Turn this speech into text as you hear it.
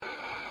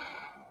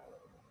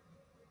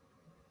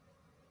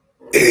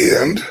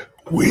And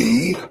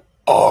we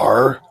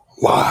are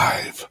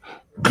live.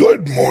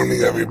 Good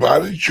morning,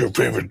 everybody. It's your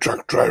favorite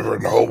truck driver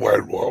in the whole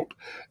wide world,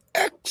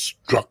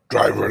 ex-truck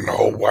driver in the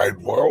whole wide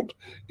world.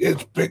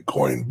 It's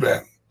Bitcoin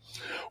Ben.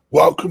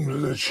 Welcome to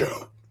the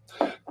show.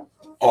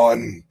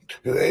 On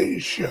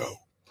today's show,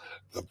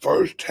 the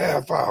first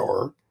half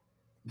hour,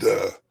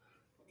 the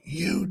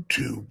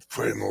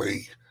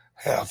YouTube-friendly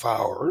half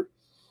hour,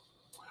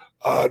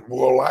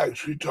 we'll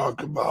actually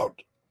talk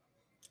about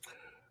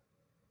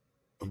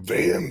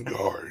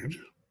Vanguard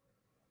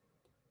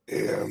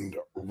and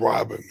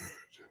Robinhood.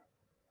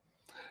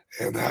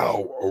 And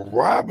how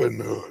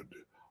Robinhood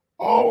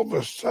all of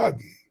a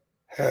sudden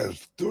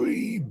has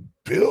 $3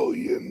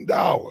 billion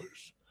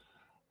worth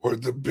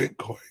of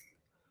Bitcoin.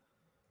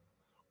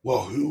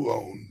 Well, who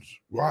owns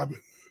Robinhood?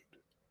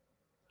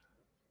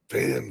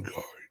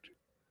 Vanguard.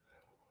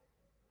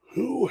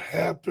 Who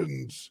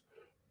happens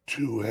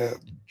to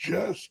have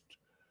just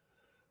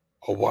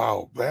a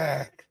while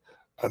back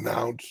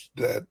announced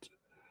that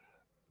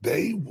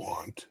they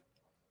want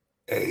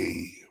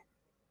a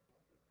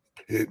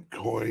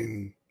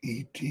Bitcoin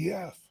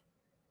ETF?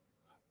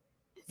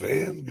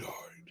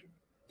 Vanguard.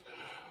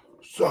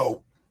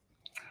 So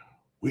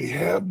we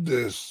have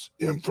this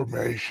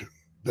information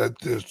that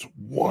this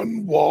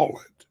one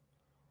wallet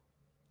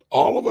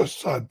all of a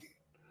sudden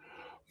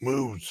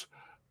moves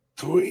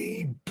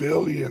 $3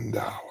 billion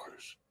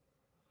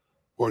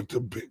worth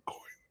of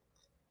Bitcoin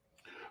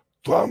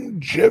from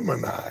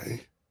Gemini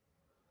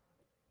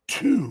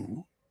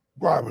to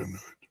Robinhood.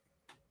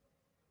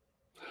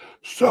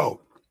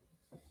 So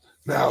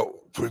now,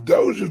 for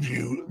those of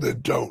you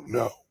that don't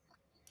know,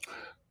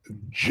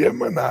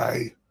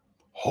 Gemini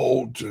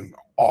holds an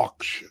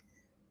auction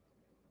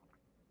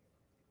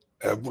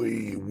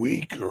every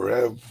week or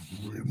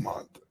every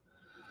month.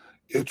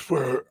 It's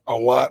where a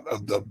lot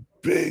of the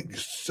big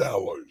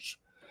sellers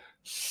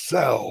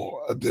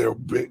sell their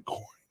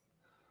Bitcoin.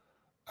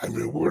 I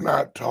mean, we're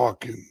not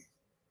talking,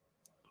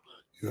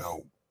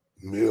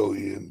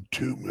 million,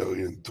 $2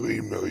 million,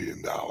 $3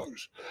 million.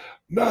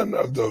 None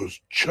of those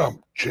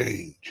chump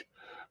change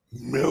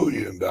 $1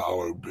 million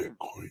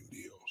Bitcoin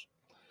deals.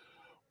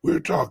 We're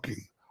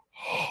talking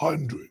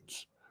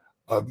hundreds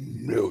of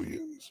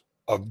millions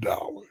of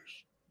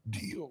dollars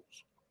deals.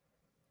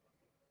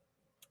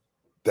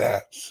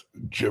 That's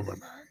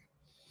Gemini.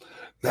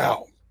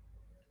 Now,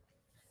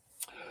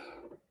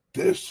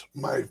 this,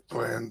 my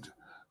friend,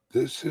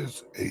 this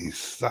is a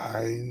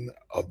sign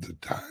of the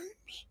times.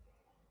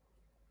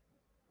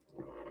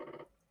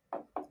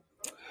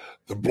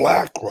 The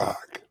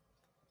BlackRock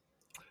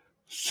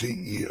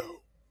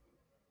CEO,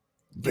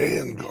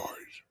 Vanguard,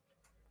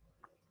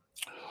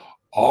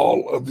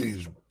 all of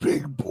these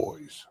big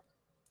boys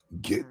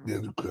getting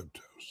into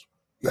cryptos.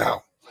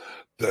 Now,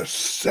 the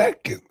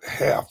second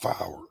half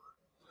hour,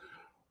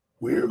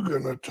 we're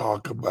going to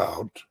talk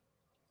about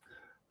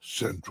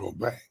central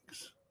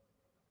banks.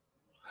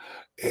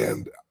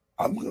 And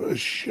I'm going to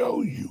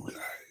show you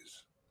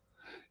guys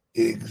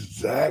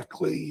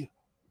exactly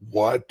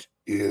what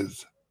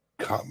is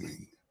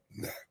coming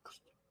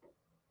next.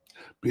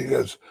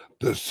 Because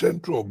the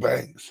central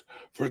banks,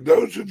 for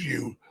those of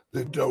you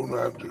that don't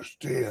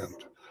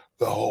understand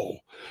the whole,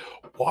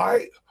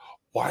 why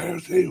are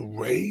they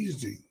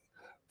raising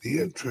the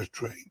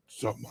interest rate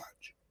so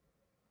much?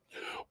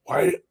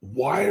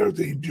 Why are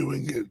they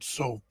doing it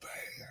so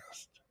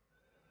fast?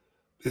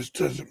 This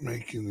doesn't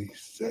make any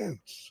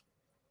sense.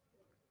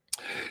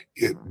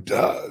 It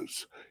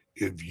does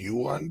if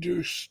you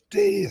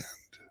understand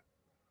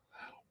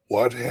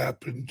what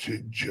happened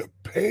to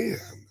Japan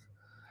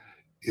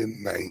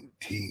in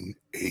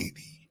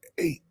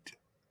 1988.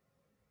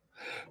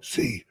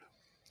 See,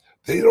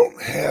 they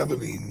don't have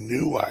any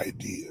new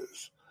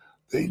ideas.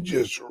 They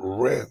just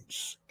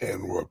rinse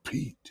and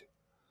repeat.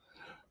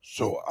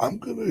 So I'm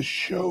going to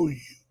show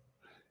you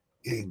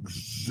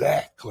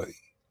exactly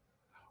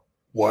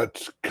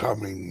what's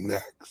coming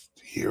next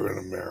here in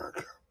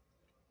America.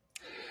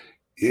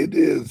 It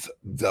is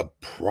the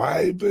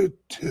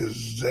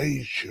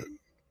privatization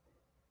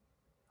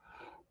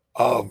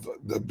of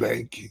the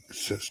banking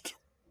system.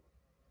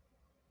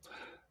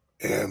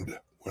 And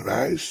when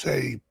I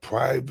say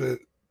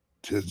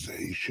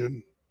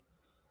privatization,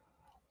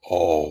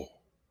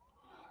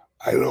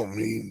 I don't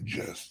mean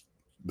just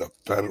the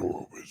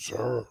Federal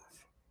Reserve.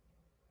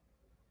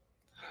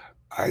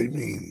 I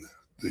mean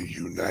the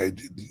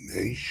United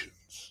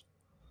Nations.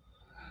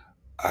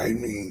 I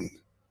mean,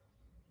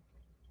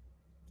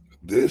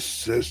 this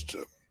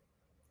system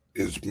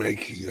is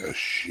making a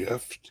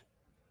shift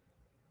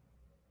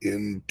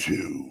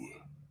into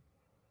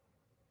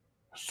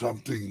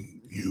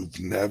something you've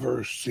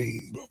never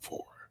seen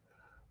before.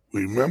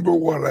 Remember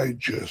what I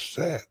just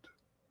said.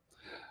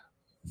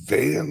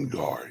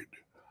 Vanguard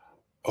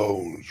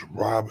owns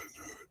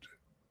Robinhood.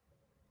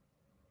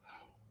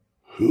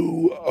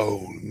 Who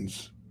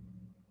owns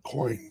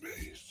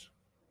Coinbase?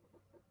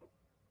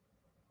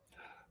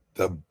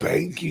 The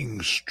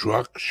banking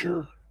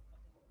structure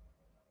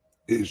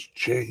is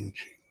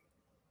changing.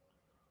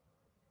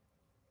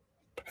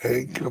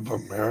 Bank of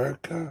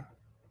America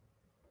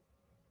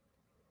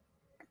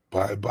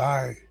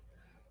bye-bye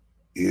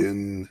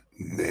in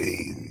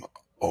name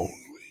only.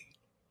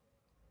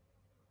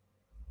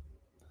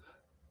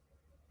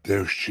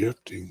 They're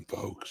shifting,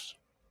 folks.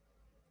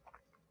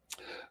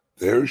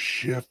 They're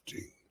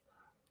shifting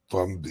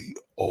from the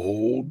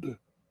old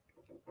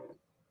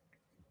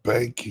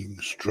banking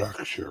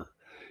structure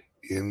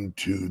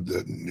into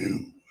the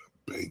new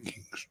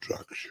banking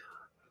structure.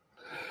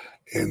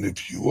 And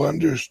if you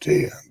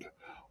understand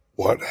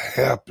what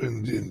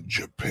happened in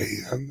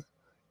Japan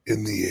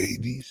in the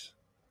 80s,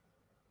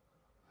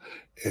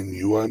 and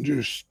you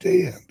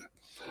understand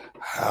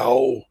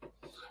how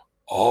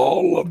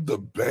all of the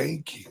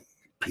banking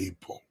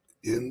people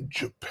in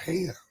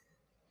Japan,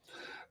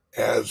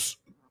 as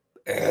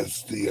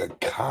the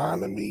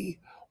economy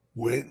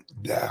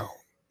went down,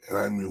 and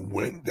I mean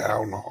went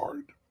down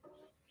hard,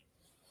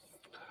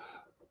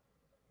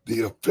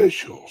 the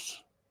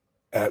officials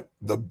at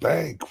the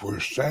bank were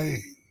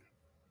saying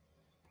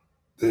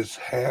this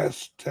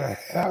has to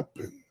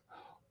happen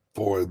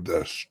for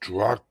the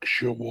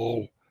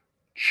structural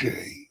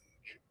change.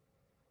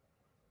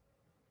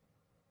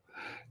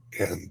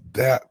 And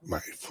that, my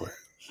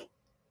friends,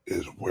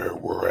 is where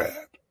we're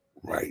at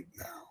right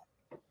now.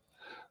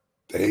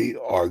 They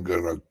are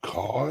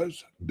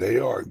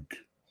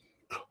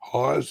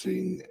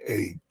causing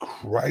a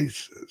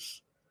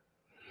crisis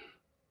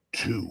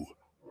to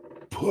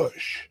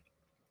push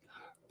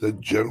the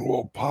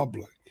general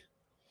public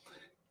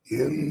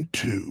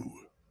into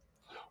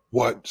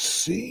what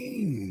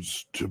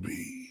seems to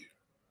be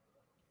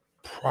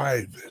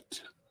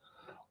private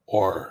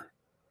or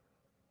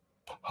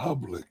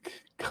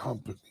public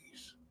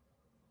companies.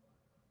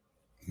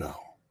 No.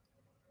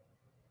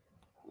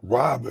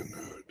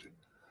 Robinhood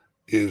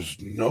is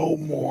no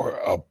more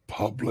a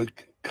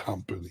public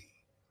company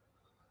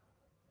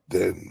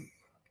than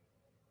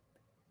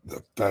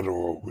the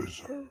Federal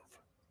Reserve.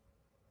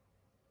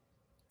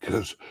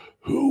 Because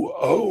who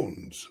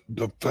owns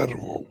the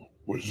Federal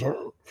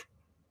Reserve?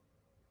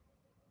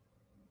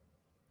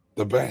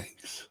 The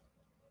banks.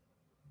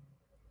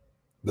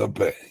 The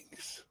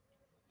banks.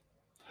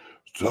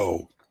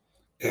 So,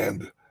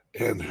 and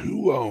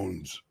who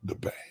owns the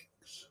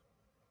banks?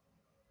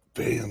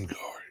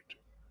 Vanguard,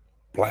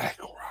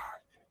 BlackRock.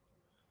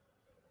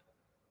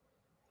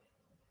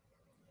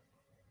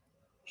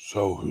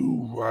 So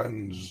who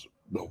runs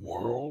the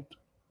world?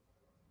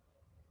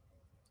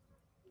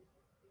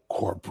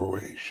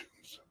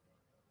 Corporations.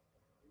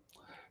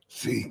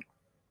 See,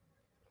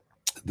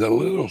 the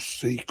little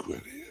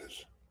secret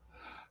is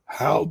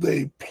how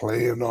they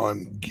plan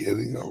on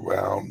getting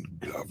around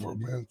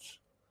governments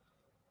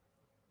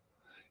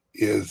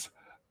is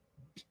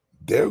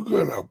they're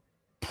going to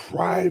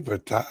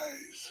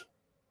privatize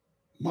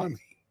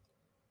money.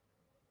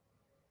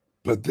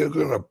 But they're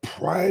going to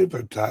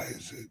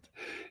privatize it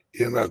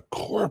in a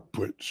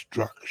corporate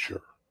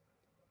structure,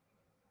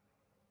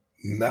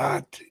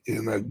 not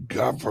in a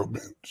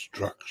government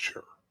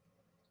structure,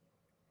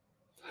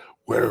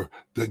 where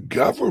the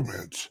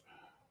governments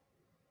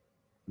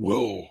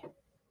will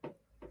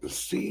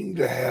seem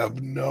to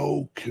have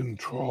no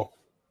control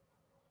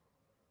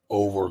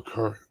over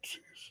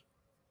currencies.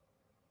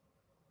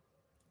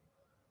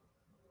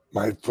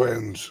 My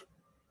friends,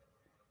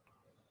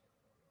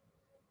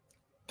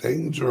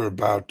 things are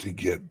about to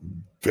get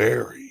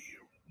very,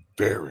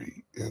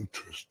 very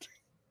interesting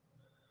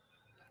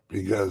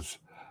because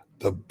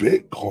the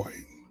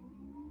Bitcoin,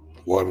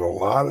 what a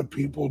lot of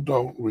people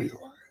don't realize,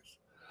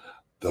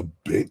 the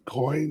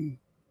Bitcoin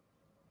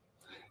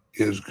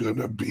is going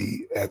to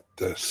be at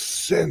the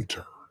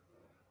center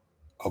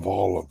of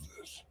all of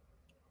this.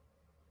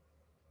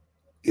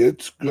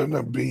 It's going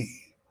to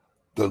be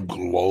the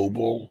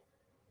global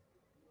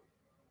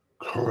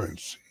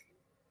currency.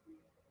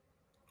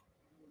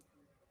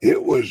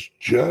 It was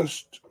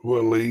just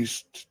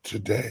released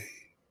today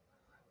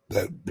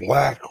that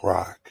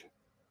BlackRock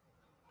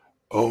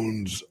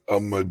owns a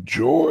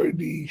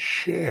majority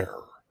share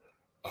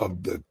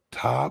of the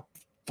top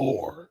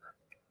 4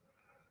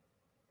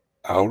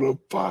 out of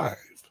 5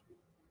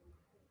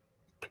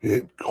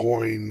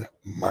 Bitcoin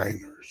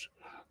miners.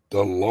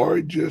 The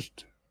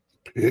largest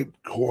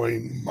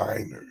Bitcoin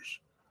miners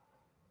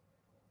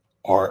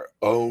are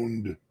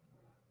owned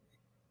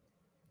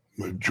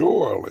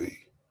majorly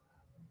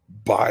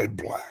by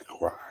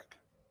BlackRock.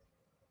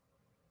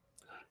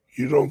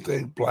 You don't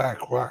think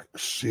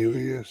BlackRock's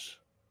serious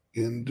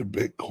into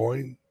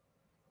Bitcoin?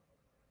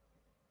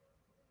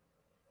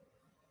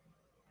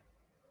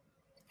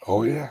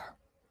 Oh, yeah.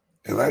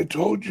 And I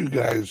told you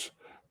guys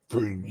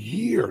for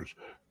years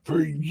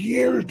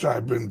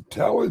I've been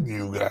telling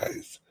you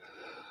guys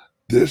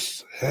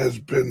this has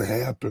been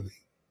happening.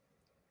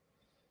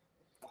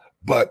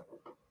 But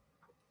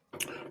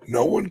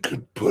no one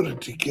could put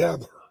it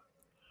together.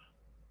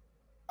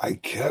 I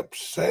kept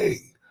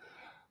saying,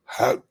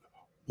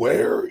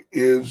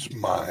 where's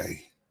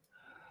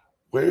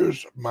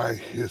my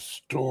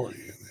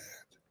historian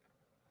at?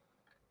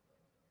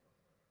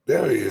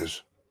 There he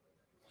is,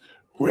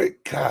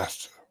 Rick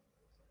Costa,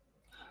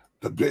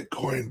 the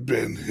Bitcoin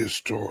Ben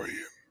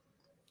historian.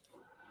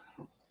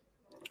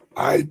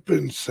 I've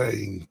been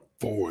saying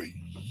for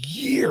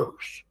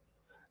years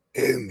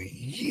and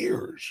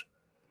years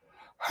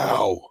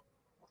how,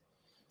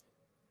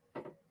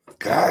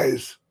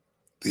 guys,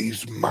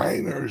 these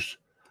miners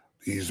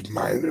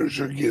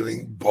are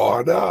getting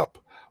bought up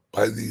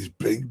by these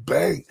big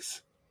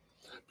banks,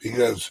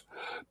 because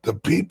the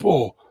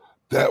people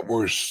that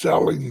were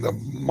selling the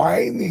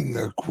mining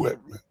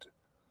equipment,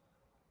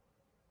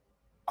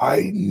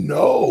 I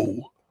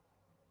know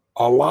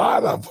a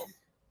lot of them,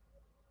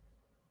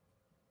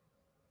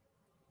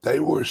 they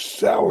were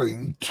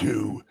selling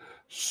to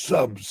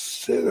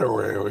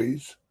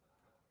subsidiaries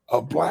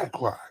of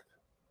BlackRock.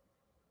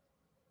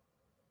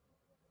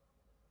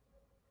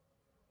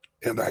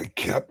 And I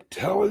kept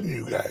telling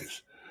you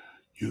guys,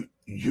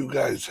 you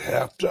guys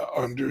have to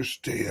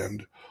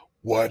understand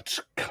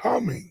what's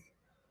coming.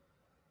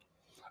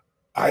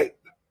 I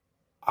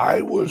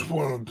was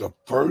one of the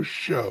first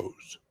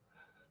shows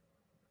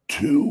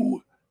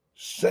to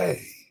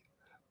say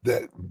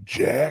that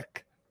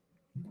Jack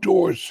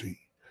Dorsey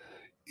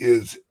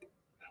is,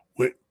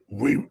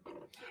 we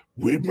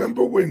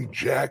remember when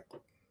Jack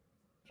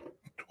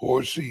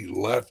Dorsey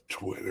left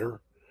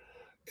Twitter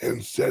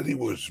and said he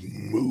was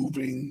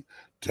moving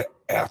to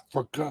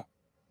Africa.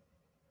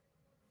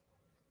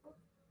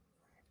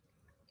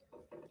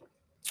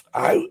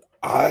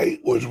 I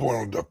was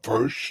one of the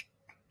first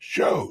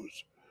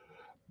shows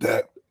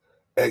that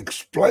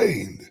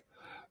explained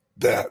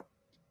that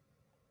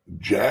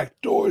Jack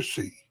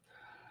Dorsey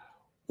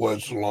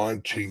was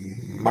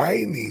launching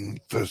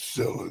mining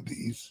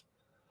facilities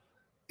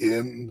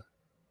in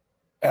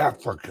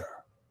Africa.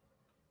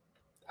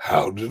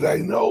 How did I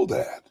know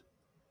that?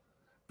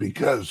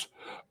 Because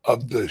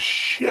of the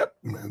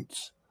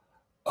shipments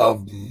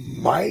of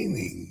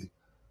mining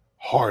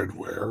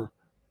hardware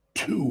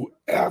to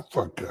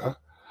Africa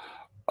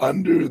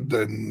under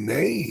the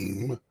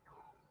name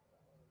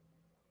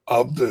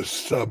of the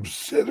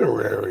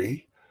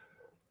subsidiary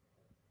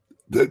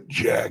that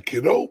Jack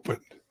had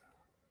opened.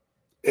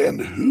 And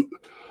who,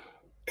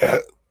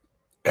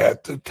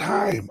 at the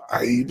time,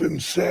 I even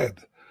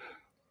said,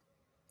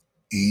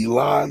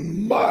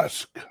 Elon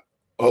Musk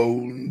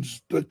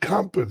owns the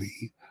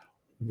company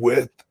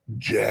with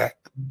Jack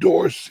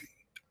Dorsey,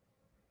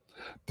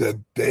 that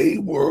they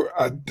were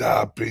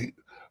adopting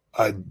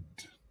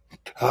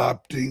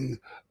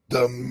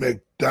the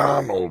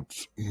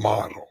McDonald's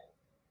model.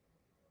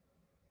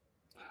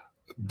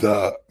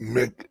 The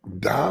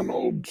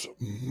McDonald's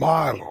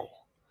model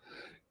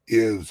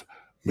is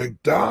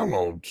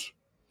McDonald's,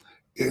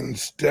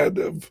 instead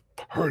of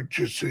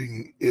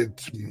purchasing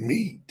its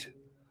meat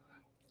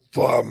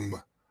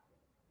from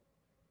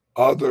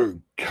other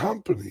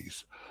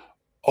companies,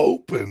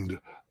 opened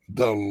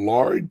the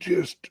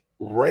largest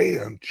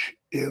ranch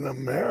in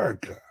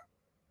America.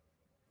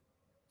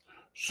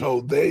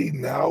 So they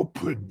now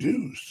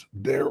produce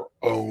their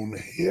own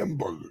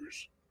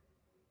hamburgers.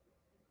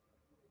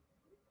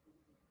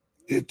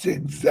 It's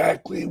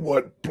exactly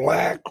what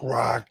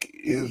BlackRock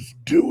is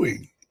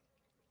doing.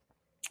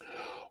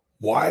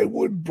 Why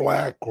would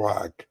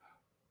BlackRock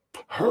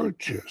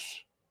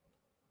purchase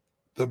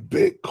the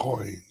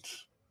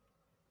Bitcoins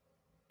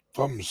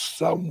from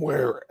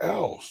somewhere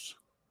else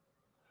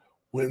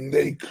when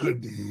they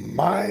could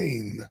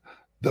mine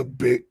the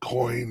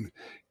Bitcoin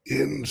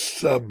in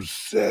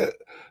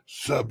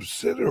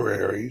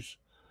subsidiaries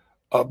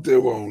of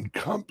their own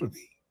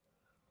company?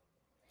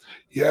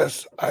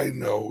 Yes, I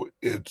know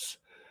it's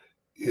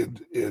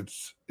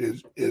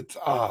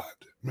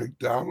odd.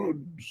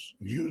 McDonald's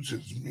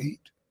uses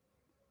meat.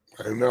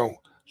 I know,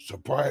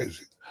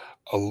 surprising.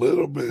 A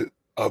little bit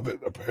of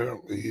it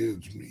apparently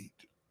is meat.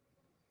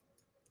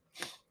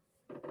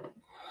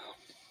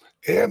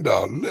 And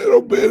a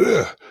little bit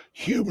of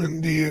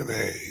human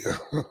DNA.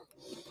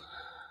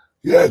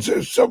 Yes,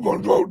 if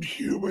someone wrote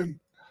human,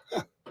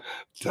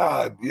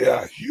 Todd,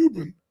 yeah,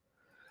 human.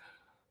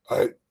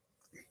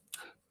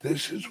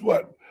 This is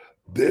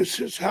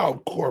how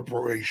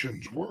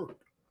corporations work,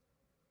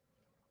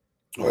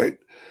 right?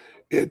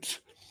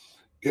 It's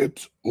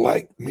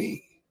like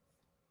me.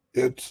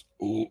 It's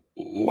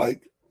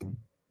like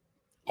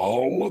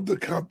all of the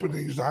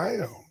companies I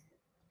own,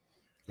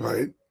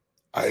 right?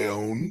 I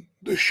own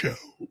the show.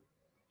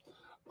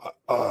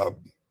 I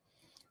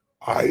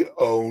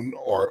own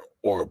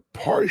or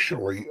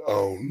partially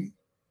own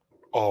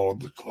all of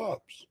the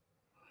clubs.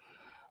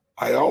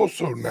 I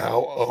also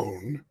now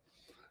own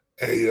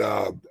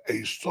a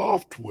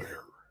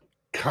software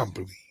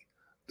company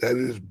that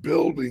is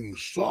building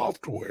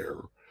software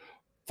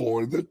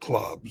for the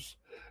clubs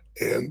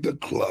and the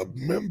club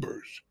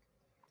members,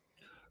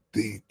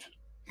 the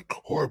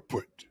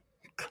corporate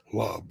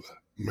club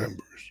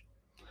members.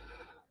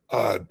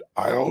 I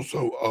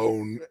also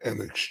own an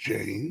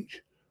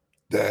exchange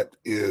that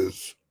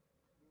is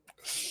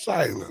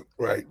silent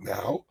right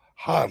now,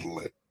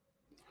 Hodlit.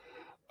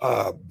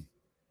 Uh,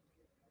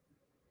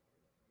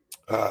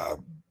 uh,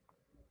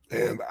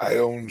 and I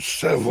own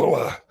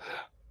several.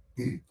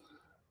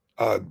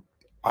 Uh,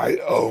 I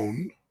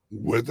own,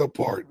 with a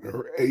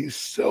partner, a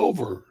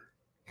silver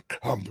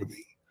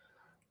company,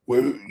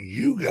 where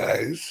you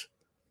guys,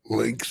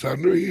 links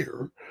under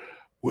here,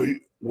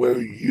 where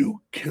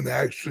you can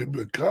actually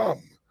become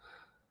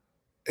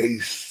a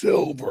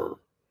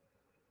silver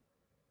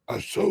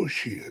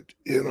associate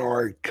in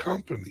our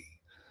company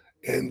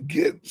and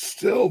get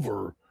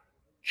silver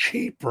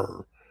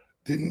cheaper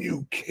than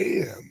you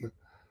can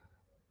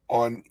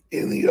on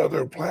any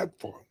other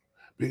platform,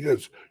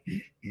 because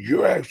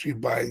you're actually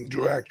buying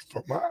direct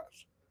from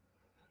us.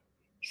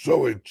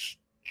 So it's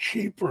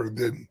cheaper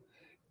than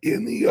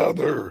any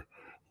other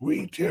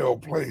retail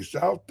place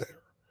out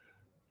there.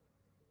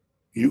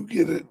 You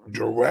get it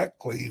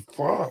directly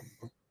from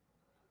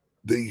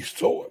the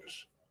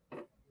source.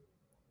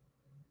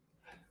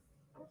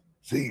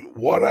 See,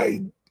 what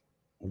I've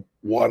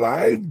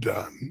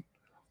done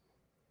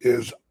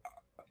is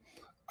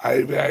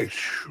I've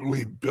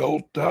actually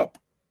built up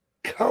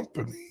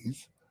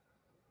companies,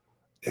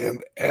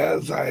 and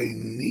as I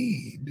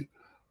need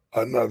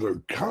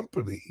another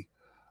company,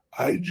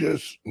 I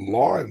just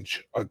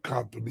launch a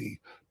company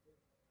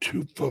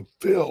to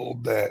fulfill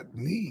that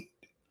need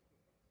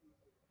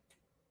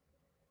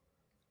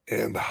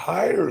and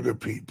hire the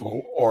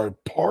people or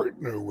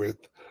partner with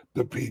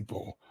the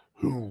people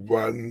who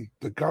run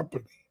the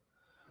company.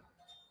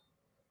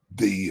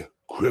 The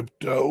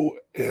Crypto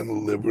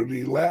and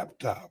Liberty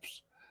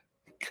Laptops,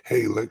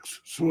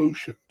 Calyx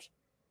Solutions.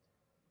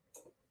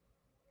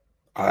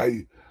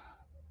 I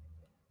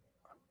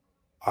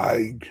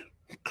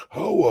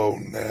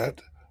co-own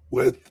that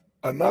with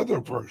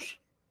another person.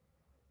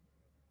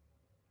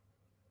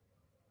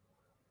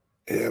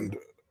 And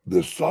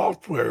the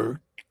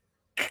software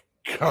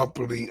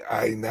company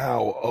I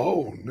now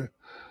own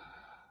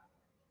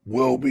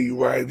will be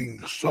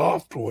writing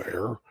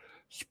software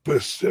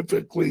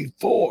specifically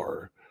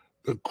for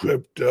the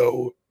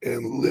Crypto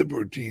and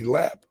Liberty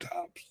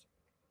laptops.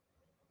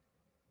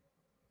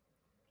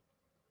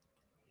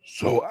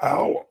 So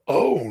I'll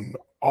own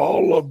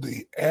all of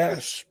the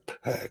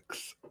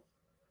aspects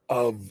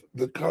of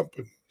the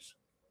companies.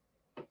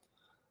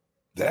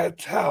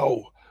 That's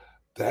how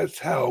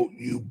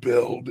you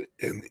build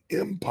an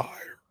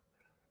empire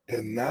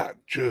and not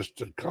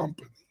just a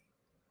company.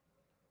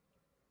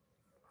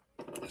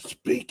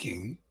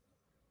 Speaking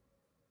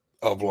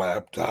of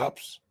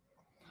laptops,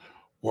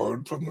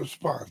 word from the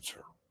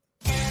sponsor.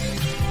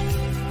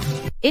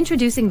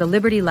 Introducing the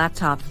Liberty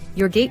Laptop,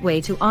 your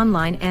gateway to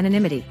online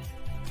anonymity.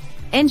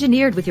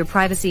 Engineered with your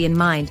privacy in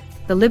mind,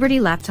 the Liberty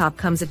Laptop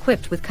comes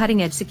equipped with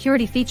cutting-edge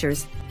security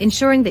features,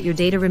 ensuring that your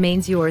data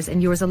remains yours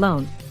and yours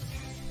alone.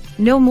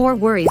 No more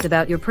worries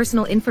about your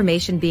personal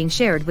information being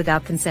shared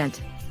without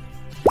consent.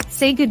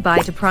 Say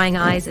goodbye to prying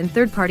eyes and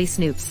third-party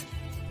snoops.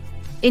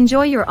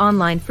 Enjoy your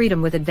online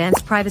freedom with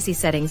advanced privacy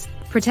settings,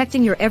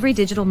 protecting your every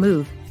digital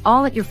move,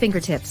 all at your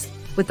fingertips.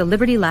 With the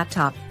Liberty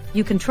Laptop,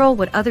 you control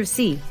what others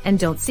see and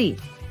don't see.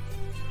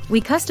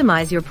 We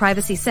customize your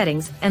privacy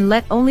settings and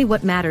let only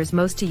what matters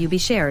most to you be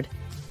shared.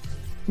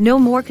 No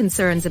more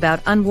concerns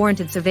about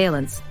unwarranted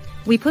surveillance.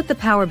 We put the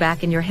power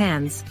back in your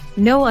hands.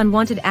 No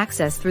unwanted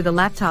access through the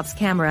laptop's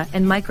camera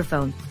and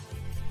microphone.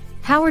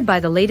 Powered by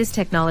the latest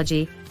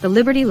technology, the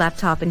Liberty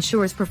Laptop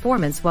ensures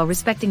performance while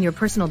respecting your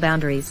personal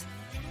boundaries.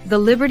 The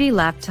Liberty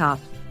Laptop.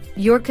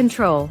 Your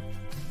control.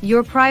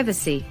 Your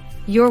privacy.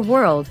 Your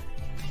world.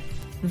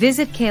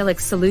 Visit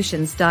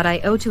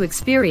calyxsolutions.io to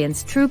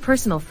experience true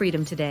personal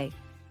freedom today.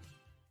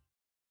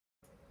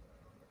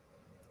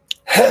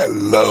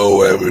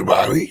 Hello,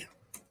 everybody.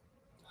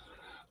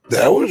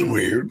 That was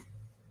weird.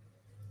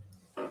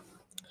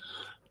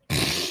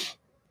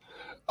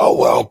 Oh,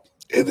 well,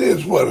 it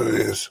is what it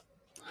is.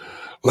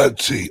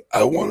 Let's see.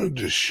 I wanted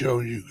to show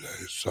you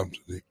guys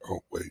something.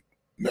 Oh, wait.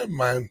 Never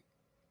mind.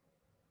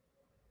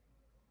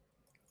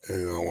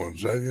 Hang on 1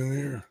 second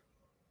here.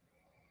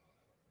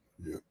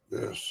 Get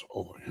this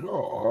over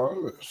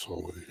here. This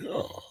over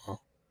here.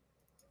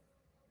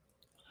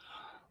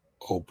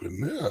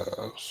 Open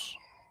this.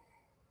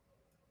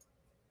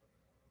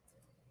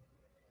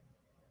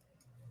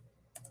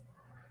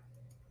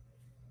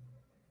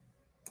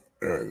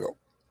 There we go.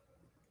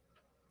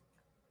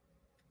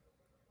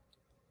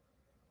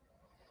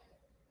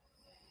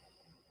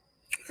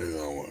 Hang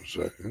on 1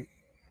 second.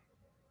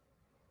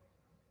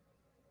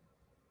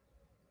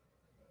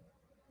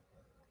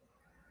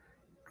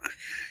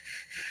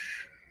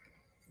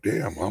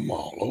 Damn, I'm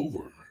all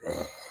over.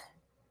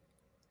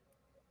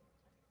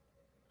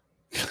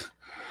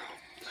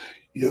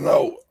 You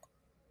know,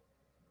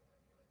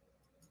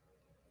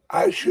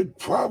 I should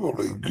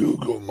probably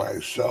Google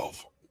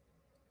myself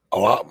a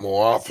lot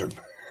more often.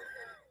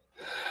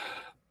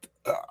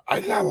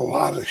 I got a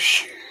lot of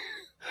shit.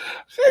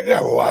 I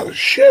got a lot of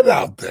shit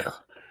out there.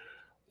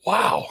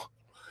 Wow.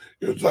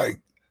 It's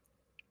like,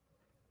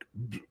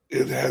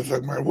 it has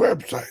like my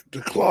website,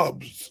 the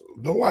clubs,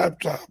 the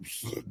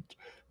laptops, the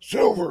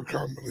silver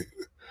company.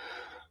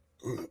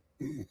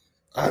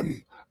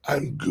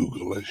 I'm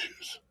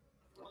Google-licious.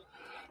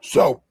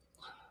 So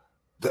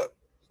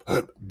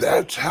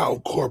that's how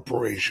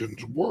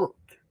corporations work.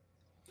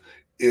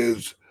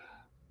 Is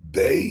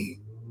they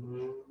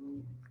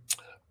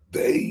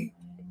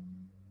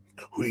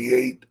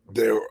create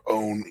their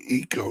own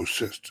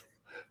ecosystem.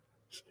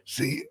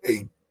 See,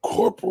 a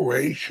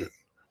corporation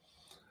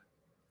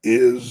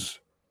is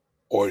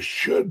or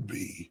should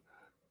be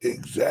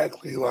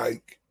exactly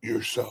like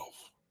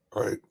yourself,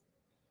 right?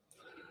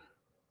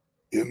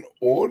 In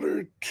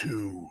order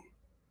to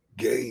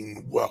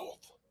gain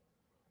wealth,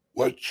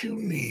 what you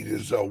need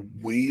is a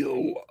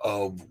wheel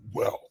of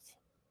wealth.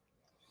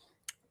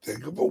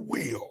 Think of a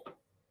wheel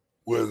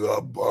with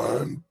a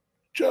bunch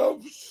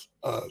of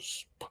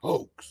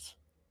spokes,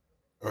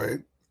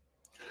 right?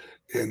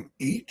 And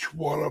each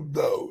one of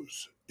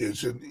those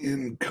is an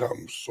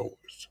income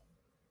source.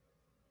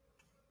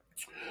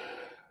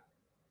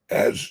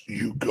 As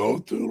you go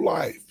through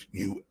life,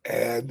 you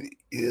add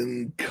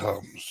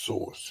income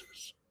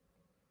sources.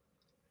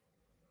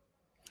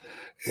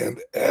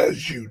 And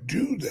as you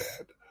do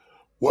that,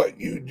 what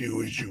you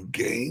do is you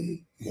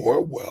gain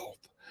more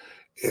wealth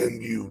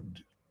and you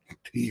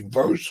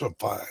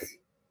diversify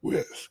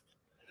risk.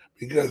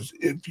 Because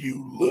if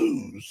you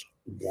lose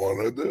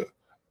one of the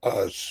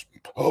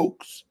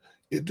spokes,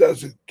 it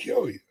doesn't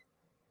kill you.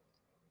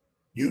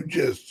 You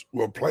just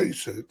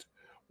replace it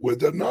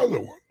with another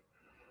one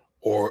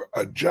or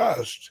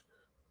adjust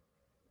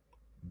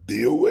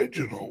the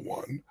original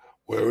one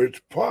where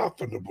it's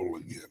profitable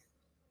again.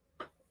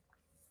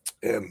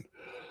 And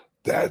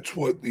that's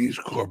what these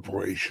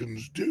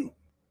corporations do.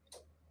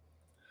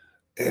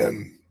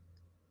 And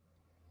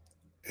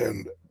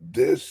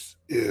this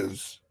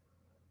is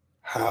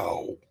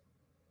how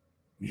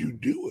you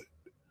do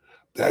it.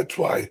 That's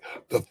why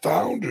the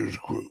Founders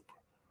Group,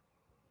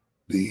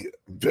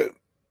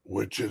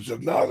 which is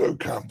another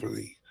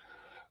company,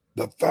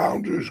 the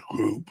Founders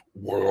Group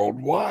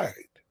Worldwide,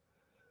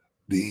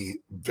 the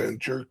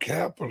venture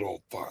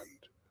capital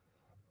fund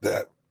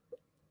that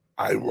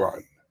I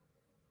run.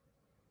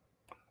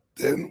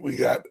 Then we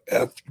got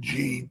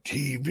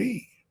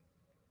FGTV.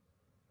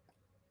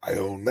 I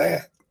own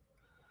that.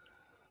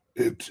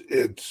 It's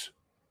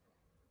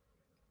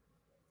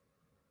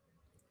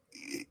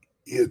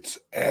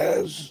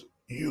as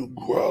you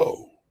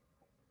grow,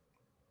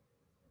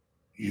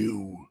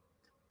 you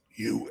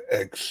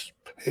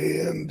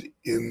expand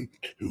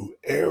into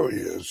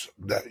areas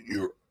that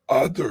your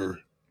other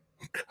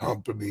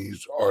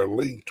companies are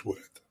linked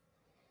with.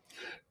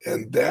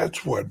 And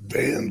that's what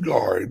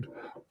Vanguard,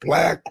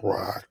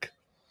 BlackRock,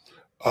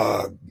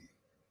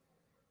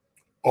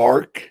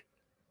 ARK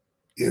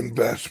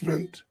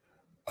Investment,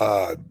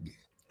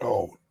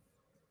 oh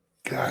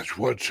gosh,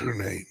 what's her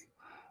name?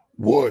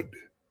 Wood.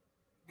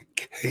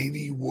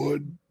 Katie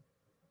Wood?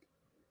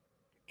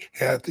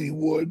 Kathy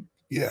Wood?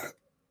 Yeah.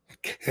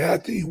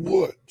 Kathy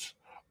Wood's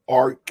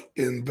ARK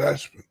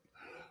Investment.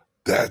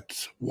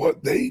 That's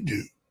what they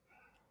do.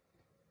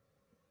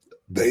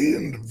 They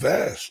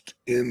invest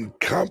in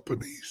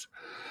companies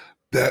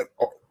that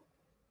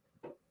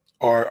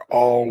are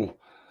all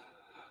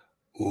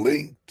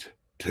linked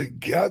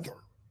together.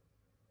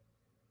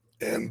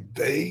 And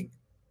they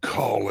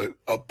call it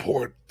a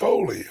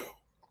portfolio.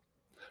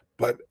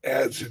 But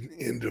as an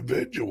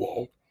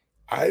individual,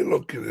 I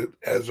look at it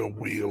as a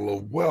wheel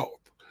of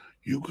wealth.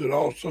 You could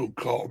also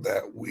call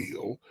that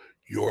wheel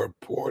your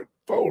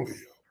portfolio.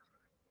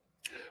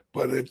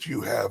 But if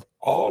you have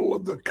all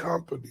of the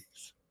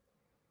companies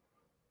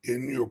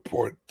in your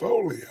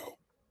portfolio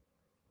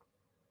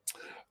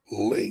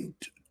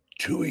linked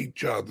to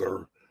each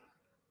other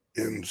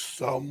in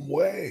some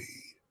way,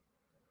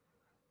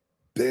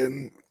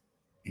 then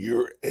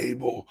you're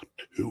able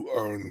to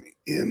earn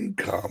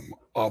income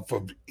off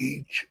of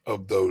each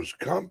of those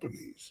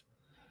companies.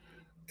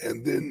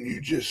 And then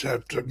you just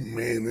have to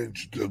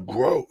manage the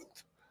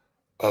growth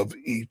of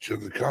each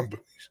of the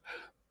companies.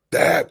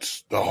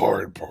 That's the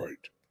hard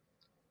part.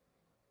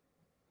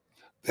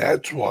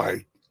 That's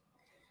why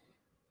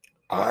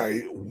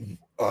I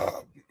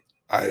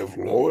have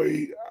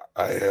Lori,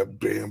 I have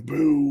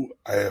Bamboo,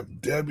 I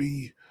have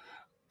Debbie,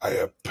 I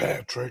have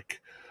Patrick,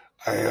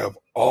 I have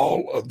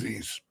all of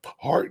these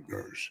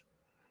partners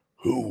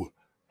who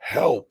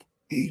help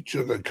each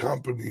of the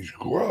companies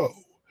grow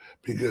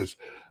because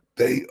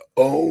they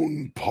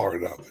own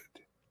part of it.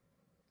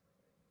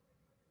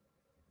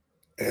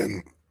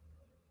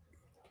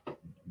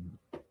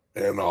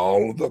 And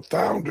all of the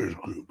Founders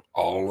Group,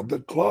 all of the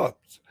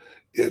clubs.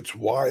 It's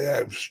why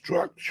I've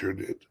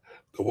structured it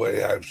the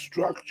way I've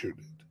structured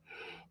it.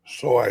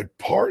 So I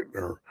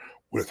partner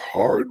with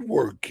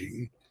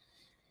hardworking,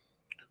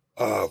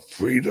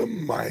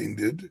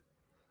 freedom-minded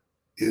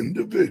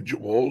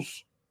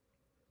individuals,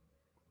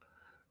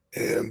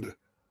 and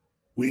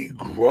we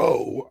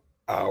grow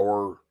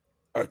our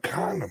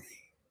economy.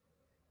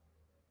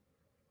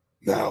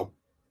 Now,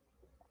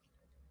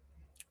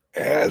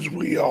 as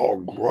we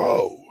all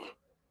grow,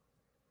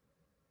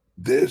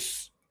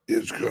 this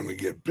is going to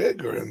get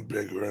bigger and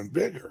bigger and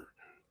bigger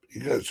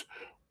because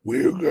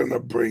we're going to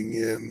bring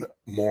in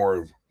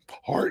more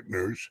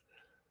partners,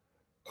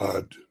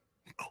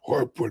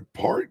 corporate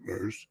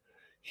partners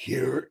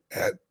here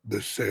at the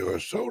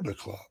Sarasota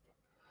Club,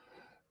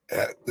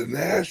 at the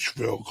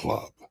Nashville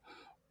Club,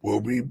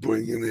 will be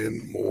bringing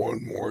in more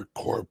and more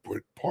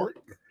corporate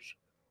partners.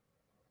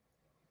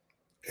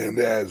 And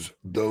as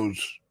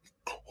those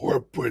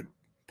corporate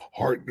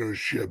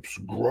partnerships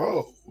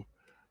grow,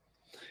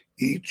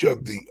 each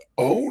of the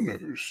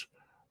owners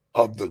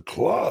of the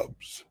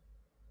clubs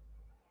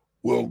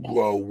will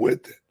grow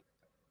with it,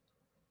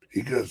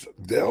 because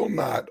they'll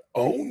not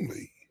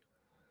only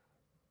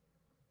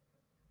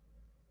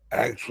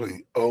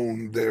actually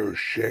own their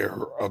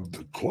share of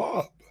the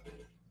club,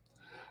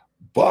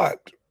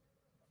 but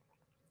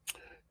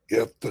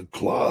if the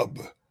club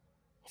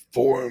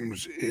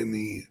forms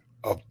any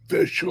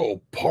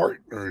official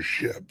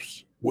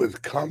partnerships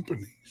with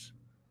companies,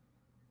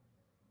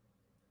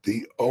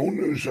 the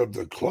owners of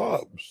the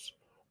clubs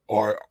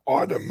are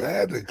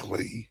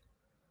automatically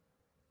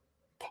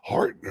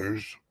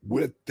partners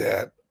with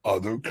that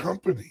other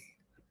company,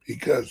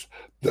 because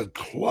the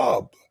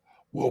club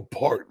will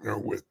partner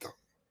with them.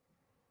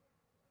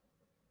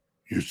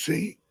 You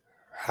see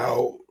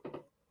how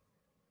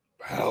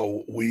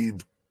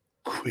we've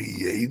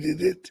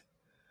created it?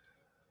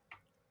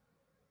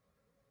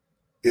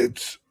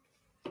 It's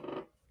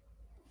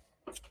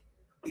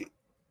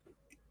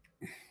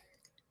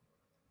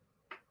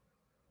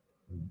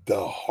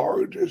the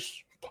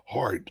hardest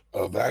part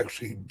of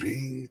actually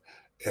being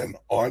an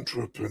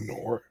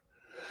entrepreneur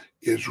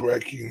is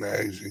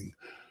recognizing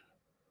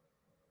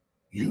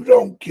you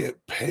don't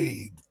get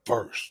paid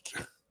first.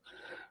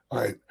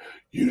 Right?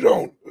 You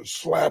don't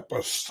slap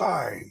a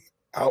sign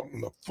out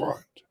in the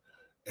front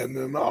and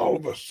then all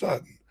of a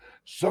sudden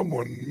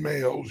someone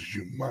mails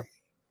you money.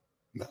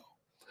 No,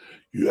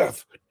 you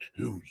have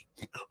to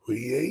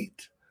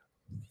create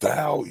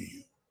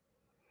value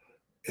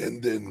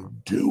and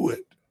then do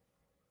it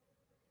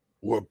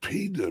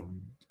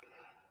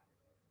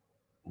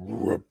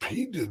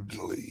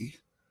repeatedly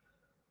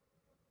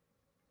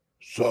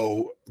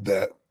so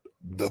that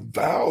the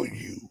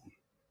value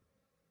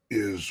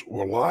is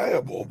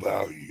reliable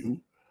value,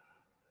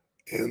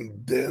 and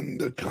then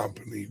the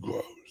company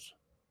grows.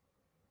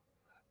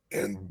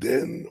 And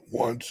then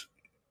once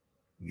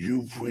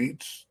you've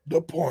reached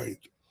the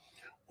point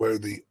where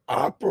the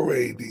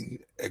operating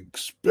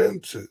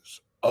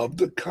expenses of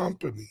the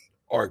company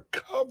are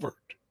covered,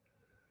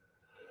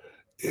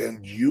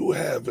 and you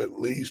have at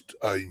least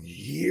a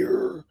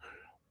year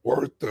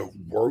worth of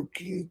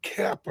working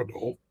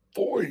capital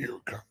for your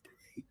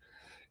company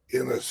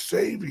in a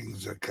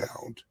savings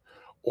account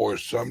or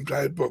some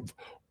type of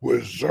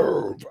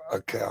reserve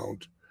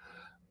account,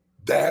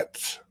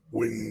 that's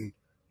when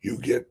you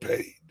get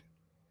paid.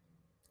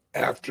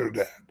 After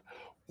that,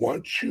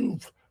 once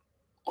you've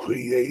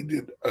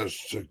created a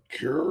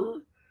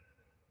secure,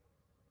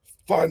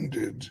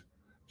 funded,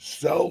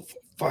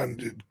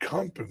 self-funded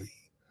company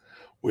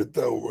with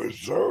a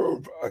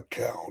reserve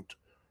account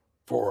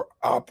for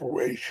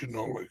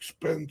operational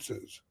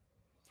expenses,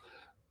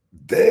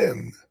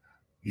 then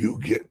you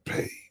get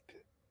paid.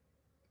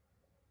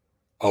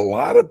 A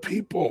lot of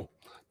people,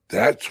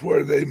 that's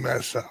where they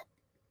mess up.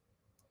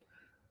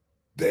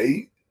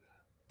 They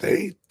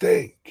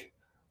think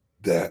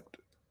that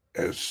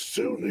as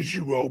soon as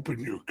you open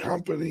your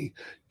company,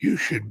 you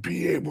should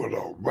be able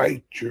to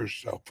write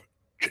yourself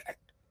a check.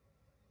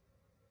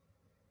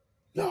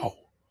 No.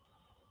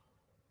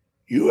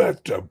 You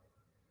have to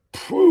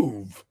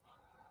prove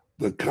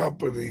the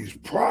company's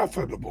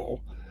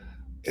profitable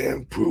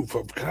and proof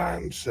of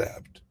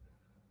concept.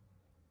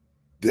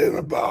 Then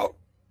about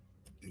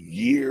a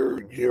year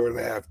and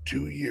a half,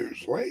 2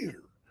 years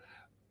later,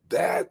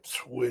 that's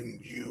when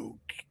you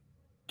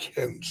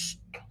can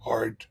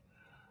start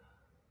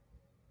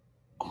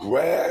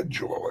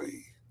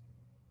gradually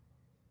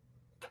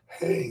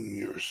paying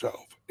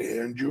yourself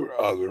and your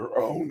other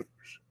owners.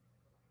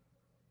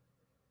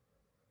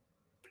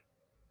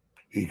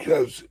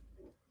 Because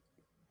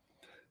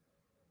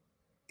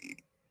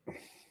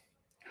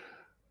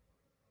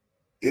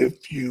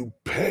if you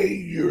pay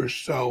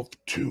yourself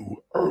too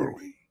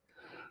early,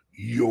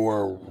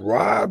 you're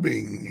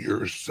robbing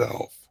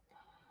yourself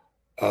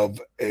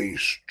of a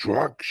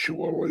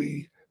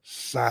structurally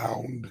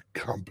sound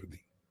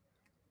company.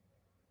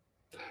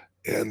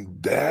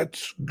 And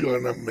that's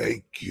going to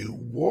make you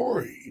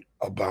worry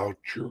about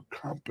your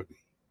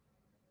company.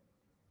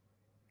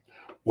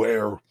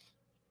 Where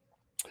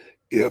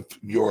if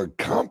your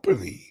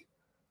company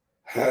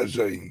has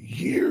a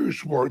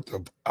year's worth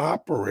of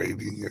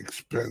operating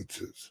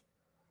expenses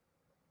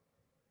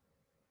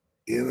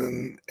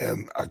in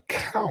an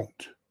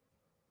account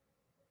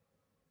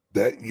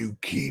that you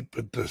keep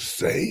at the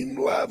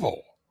same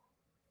level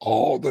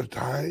all the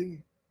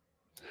time,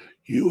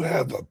 you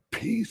have a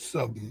peace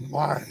of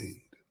mind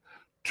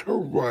to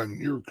run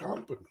your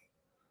company.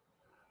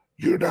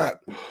 You're not,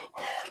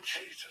 oh,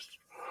 Jesus.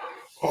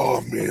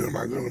 Oh, man, am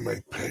I going to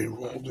make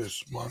payroll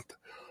this month?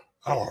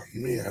 Oh,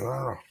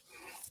 man,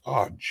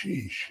 oh,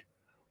 geez.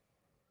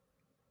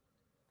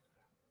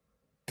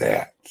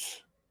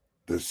 That's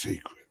the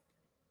secret.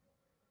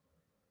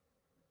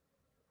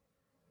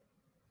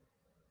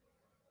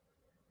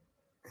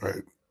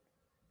 Right?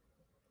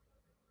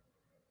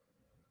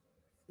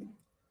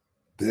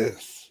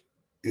 This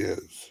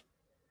is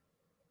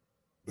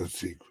the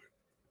secret.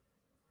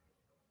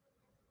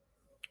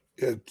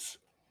 It's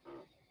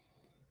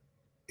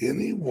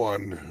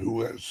anyone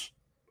who has,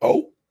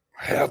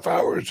 half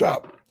hour's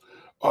up.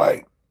 All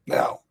right,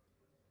 now,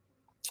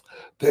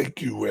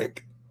 thank you,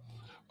 Rick.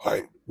 All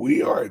right,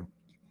 we are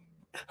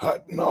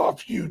cutting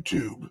off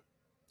YouTube.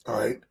 All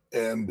right,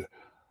 and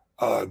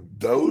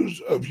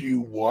those of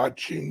you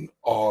watching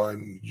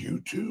on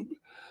YouTube,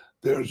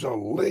 there's a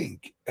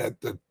link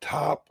at the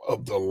top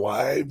of the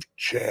live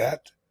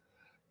chat.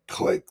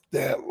 Click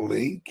that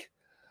link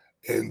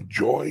and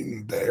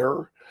join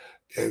there,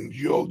 and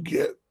you'll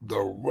get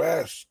the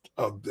rest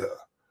of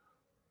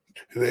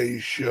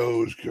today's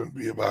show is going to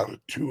be about a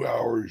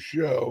 2-hour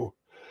show.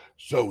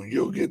 So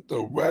you'll get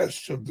the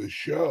rest of the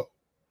show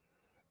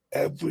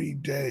every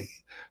day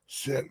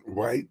sent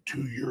right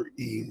to your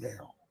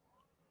email.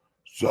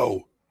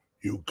 So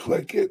you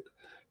click it,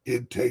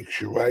 it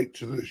takes you right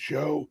to the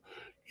show.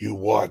 You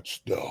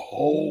watch the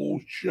whole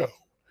show,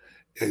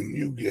 and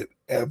you get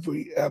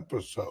every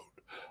episode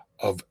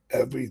of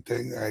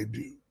everything I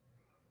do.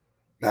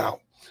 Now,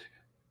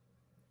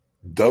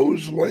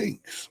 those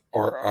links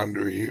are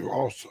under here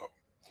also.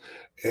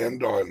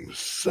 And on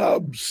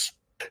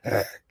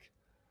Substack,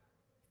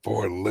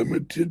 for a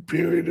limited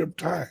period of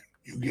time,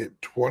 you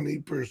get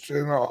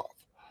 20% off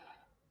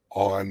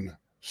on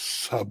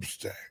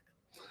Substack.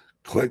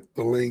 Click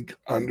the link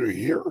under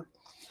here.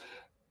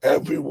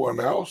 Everyone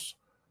else,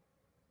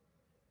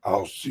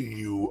 I'll see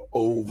you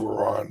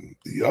over on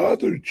the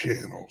other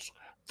channels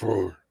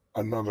for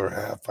another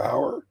half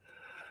hour.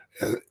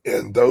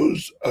 And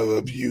those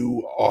of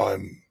you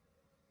on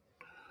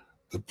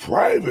the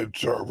private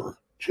server,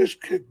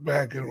 just kick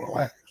back and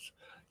relax.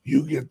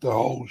 You get the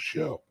whole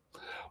show.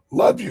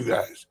 Love you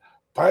guys.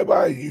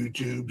 Bye-bye,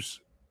 YouTubes.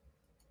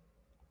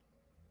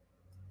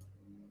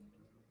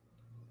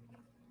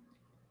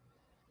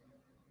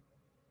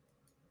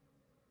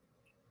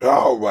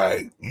 All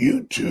right,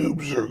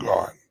 YouTubes are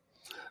gone.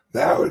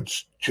 Now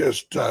it's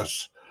just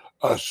us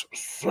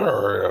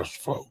serious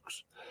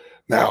folks.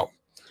 Now,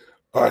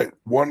 all right,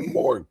 one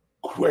more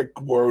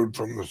quick word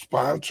from the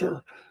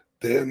sponsor,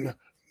 then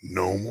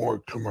no more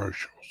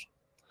commercials.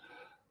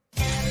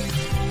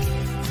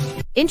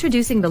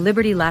 Introducing the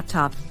Liberty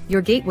Laptop,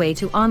 your gateway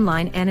to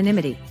online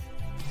anonymity.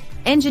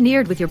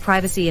 Engineered with your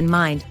privacy in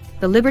mind,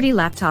 the Liberty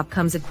Laptop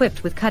comes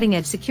equipped with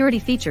cutting-edge security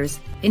features,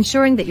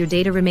 ensuring that your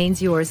data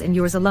remains yours and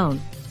yours alone.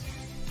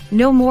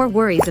 No more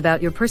worries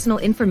about your personal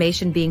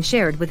information being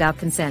shared without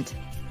consent.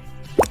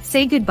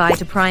 Say goodbye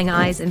to prying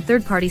eyes and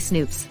third-party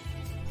snoops.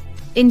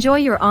 Enjoy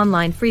your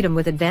online freedom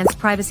with advanced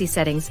privacy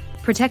settings,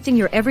 protecting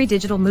your every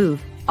digital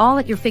move, all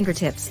at your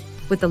fingertips.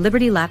 With the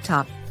Liberty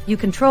Laptop, you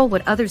control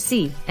what others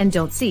see and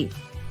don't see.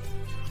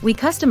 We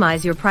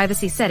customize your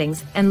privacy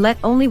settings and let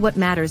only what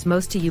matters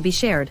most to you be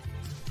shared.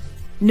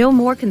 No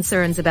more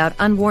concerns about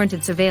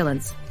unwarranted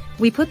surveillance.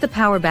 We put the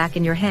power back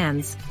in your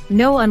hands.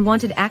 No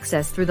unwanted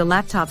access through the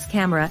laptop's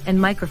camera and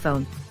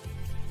microphone.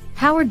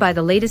 Powered by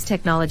the latest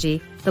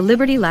technology, the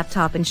Liberty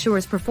Laptop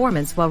ensures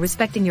performance while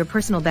respecting your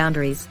personal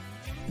boundaries.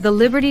 The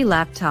Liberty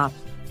Laptop.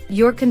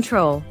 Your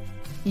control.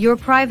 Your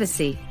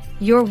privacy.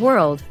 Your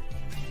world.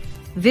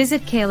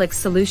 Visit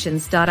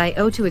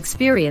calyxsolutions.io to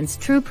experience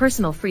true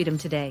personal freedom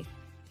today.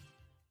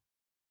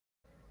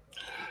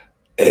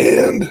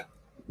 And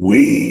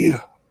we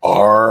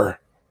are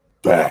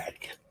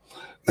back.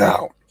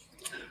 Now,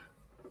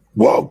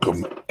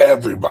 welcome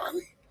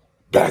everybody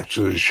back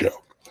to the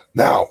show.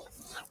 Now,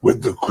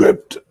 with the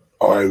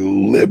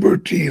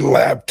Liberty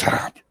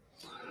Laptop,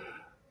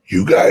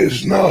 you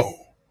guys know,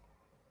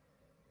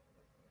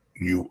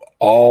 you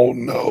all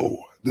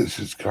know this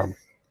is coming.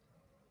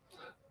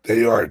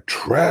 They are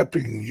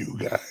trapping you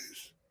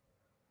guys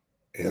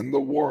and the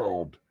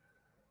world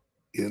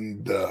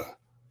in the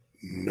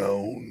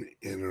known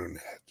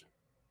internet,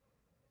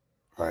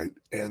 right?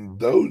 And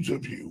those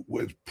of you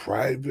with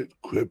private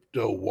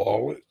crypto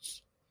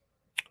wallets,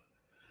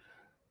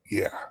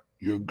 yeah,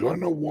 you're going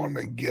to want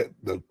to get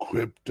the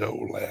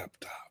Crypto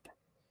Laptop,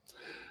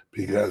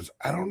 because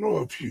I don't know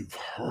if you've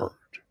heard,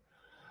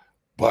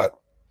 but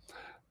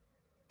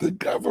the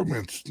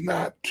government's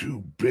not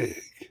too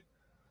big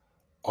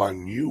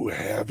on you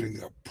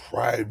having a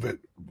private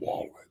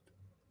wallet.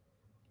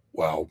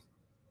 Well,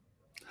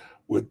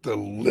 with the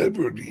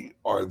Liberty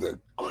or the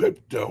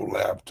Crypto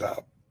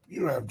Laptop,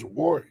 you don't have to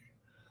worry.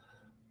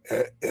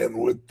 And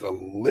with the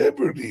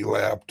Liberty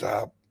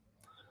Laptop,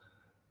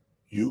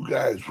 you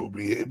guys will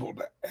be able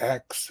to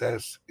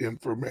access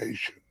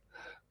information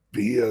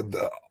via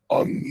the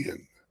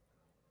onion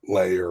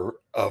layer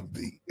of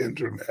the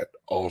internet,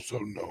 also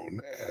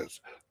known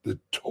as the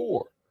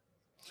Tor.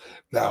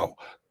 Now,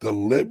 the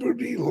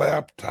Liberty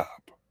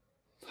Laptop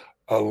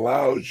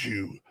allows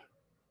you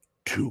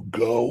to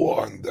go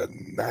on the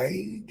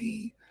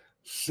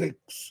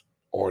 96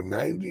 or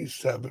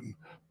 97%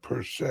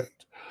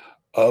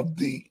 of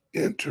the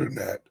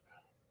internet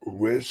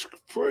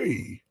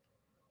risk-free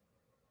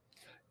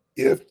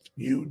if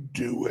you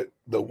do it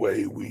the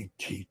way we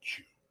teach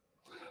you.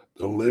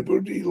 The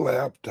Liberty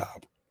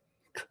Laptop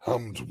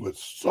comes with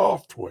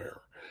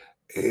software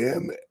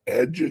and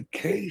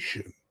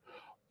education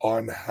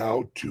on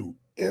how to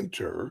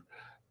enter,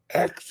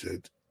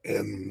 exit,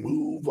 and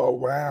move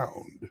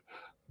around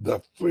the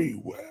free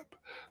web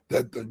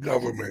that the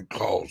government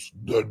calls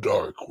the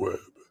dark web.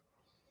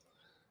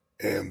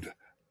 And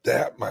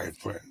that, my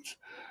friends,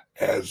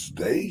 as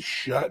they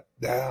shut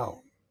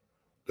down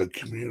the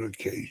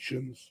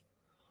communications,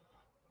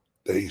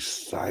 they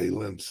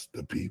silence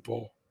the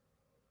people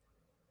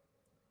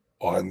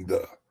on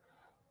the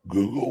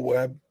Google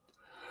web,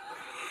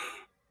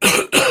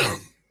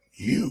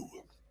 you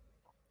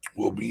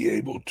will be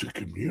able to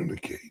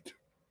communicate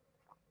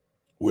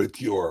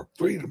with your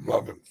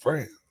freedom-loving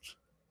friends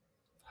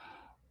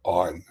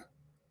on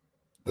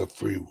the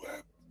free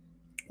web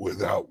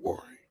without worry.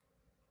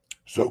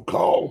 So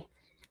call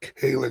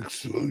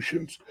Calyx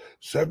Solutions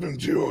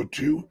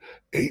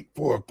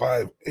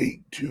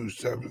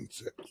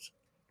 702-845-8276.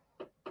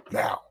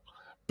 Now,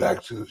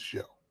 back to the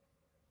show.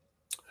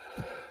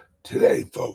 Today, folks,